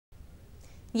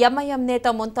MIM నేత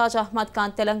Mumtaz Ahmed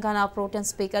Khan Telangana pro tem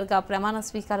స్పీకర్గా ప్రమాణ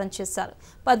స్వీకారం చేశారు.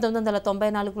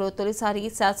 1994లో తొలిసారి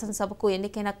శాసనసభకు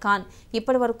ఎన్నికైన ఖాన్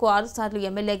ఇప్పటివరకు 6 సార్లు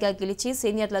ఎమ్మెల్యేగా గెలిచి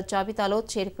సీనియర్ల జాబితాలో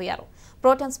చేరిపోయారు.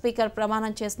 ప్రోటెం స్పీకర్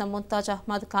ప్రమాణం చేసిన ముంతాజ్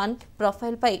అహ్మద్ ఖాన్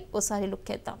ప్రొఫైల్పై ఓసారి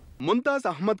లుక్కేద్దాం. ముంతాజ్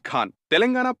అహ్మద్ ఖాన్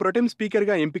తెలంగాణ ప్రొటెం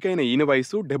స్పీకర్గా ఎంపికైన ఈయన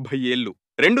వయసు 70 ఏళ్లు.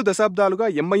 2 దశాబ్దాలుగా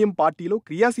MIM పార్టీలో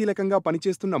క్రియాశీలకంగా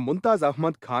పనిచేస్తున్న ముంతాజ్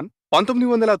అహ్మద్ ఖాన్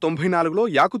 1994లో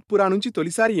యాకుత్పురా నుంచి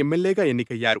తొలిసారి ఎమ్మెల్యేగా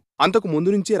ఎన్నికయ్యారు. అంతకు ముందు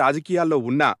నుంచే రాజకీయాల్లో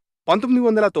ఉన్నా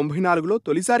 1994లో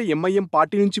తొలిసారి MIM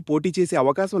పార్టీ నుంచి పోటీ చేసే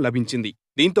అవకాశం లభించింది.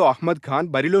 దీంతో అహ్మద్ ఖాన్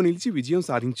బరిలో నిలిచి విజయం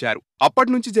సాధించారు.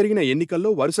 అప్పట్నుంచి జరిగిన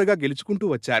ఎన్నికల్లో వరుసగా గెలుచుకుంటూ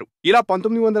వచ్చారు. ఇలా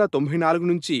 1994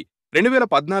 నుంచి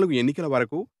 2014 ఎన్నికల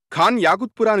వరకు ఖాన్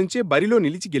యాకుత్పురా నుంచే బరిలో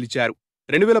నిలిచి గెలిచారు.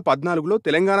 2014లో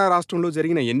తెలంగాణ రాష్ట్రంలో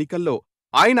జరిగిన ఎన్నికల్లో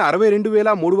ఆయన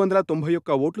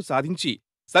 62,391 ఓట్లు సాధించి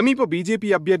సమీప బీజేపీ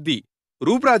అభ్యర్థి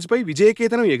రూప్రాజ్పై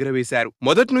విజయకేతనం ఎగురవేశారు.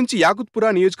 మొదట్నుంచి యాకుత్పురా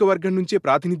నియోజకవర్గం నుంచే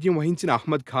ప్రాతినిధ్యం వహించిన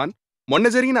అహ్మద్ ఖాన్ మొన్న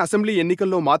జరిగిన అసెంబ్లీ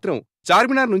ఎన్నికల్లో మాత్రం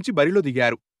చార్మినార్ నుంచి బరిలో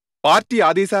దిగారు. పార్టీ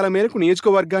ఆదేశాల మేరకు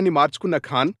నియోజకవర్గాన్ని మార్చుకున్న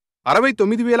ఖాన్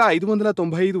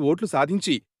 69,595 ఓట్లు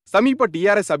సాధించి సమీప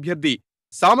టీఆర్ఎస్ అభ్యర్థి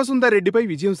సామసుందర్ రెడ్డిపై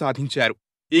విజయం సాధించారు.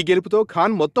 ఈ గెలుపుతో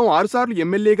ఖాన్ మొత్తం 6 సార్లు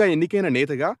ఎమ్మెల్యేగా ఎన్నికైన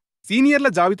నేతగా సీనియర్ల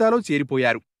జాబితాలో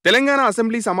చేరిపోయారు. తెలంగాణ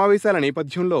అసెంబ్లీ సమావేశాల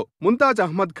నేపథ్యంలో ముంతాజ్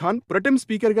అహ్మద్ ఖాన్ ప్రొటెం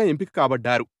స్పీకర్గా ఎంపిక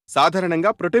కాబడ్డారు.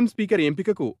 సాధారణంగా ప్రొటెం స్పీకర్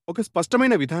ఎంపికకు ఒక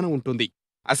స్పష్టమైన విధానం ఉంటుంది.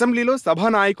 అసెంబ్లీలో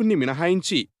సభానాయకుణ్ణి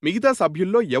మినహాయించి మిగతా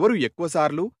సభ్యుల్లో ఎవరు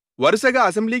ఎక్కువసార్లు వరుసగా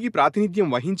అసెంబ్లీకి ప్రాతినిధ్యం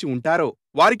వహించి ఉంటారో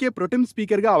వారికే ప్రొటెం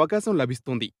స్పీకర్గా అవకాశం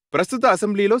లభిస్తుంది. ప్రస్తుత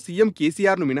అసెంబ్లీలో సీఎం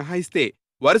కేసీఆర్ను మినహాయిస్తే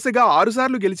వరుసగా 6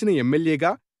 సార్లు గెలిచిన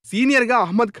ఎమ్మెల్యేగా సీనియర్గా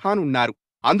అహ్మద్ ఖాన్ ఉన్నారు.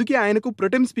 అందుకే ఆయనకు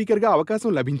ప్రొటెం స్పీకర్గా అవకాశం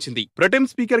లభించింది. ప్రొటెం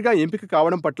స్పీకర్గా ఎంపిక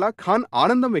కావడం పట్ల ఖాన్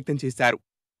ఆనందం వ్యక్తం చేశారు.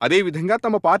 అదేవిధంగా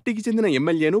తమ పార్టీకి చెందిన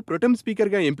ఎమ్మెల్యేను ప్రొటెం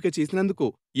స్పీకర్గా ఎంపిక చేసినందుకు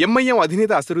MIM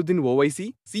అధినేత అసదుద్దీన్ ఓవైసీ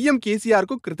సీఎం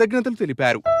కేసీఆర్కు కృతజ్ఞతలు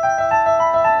తెలిపారు.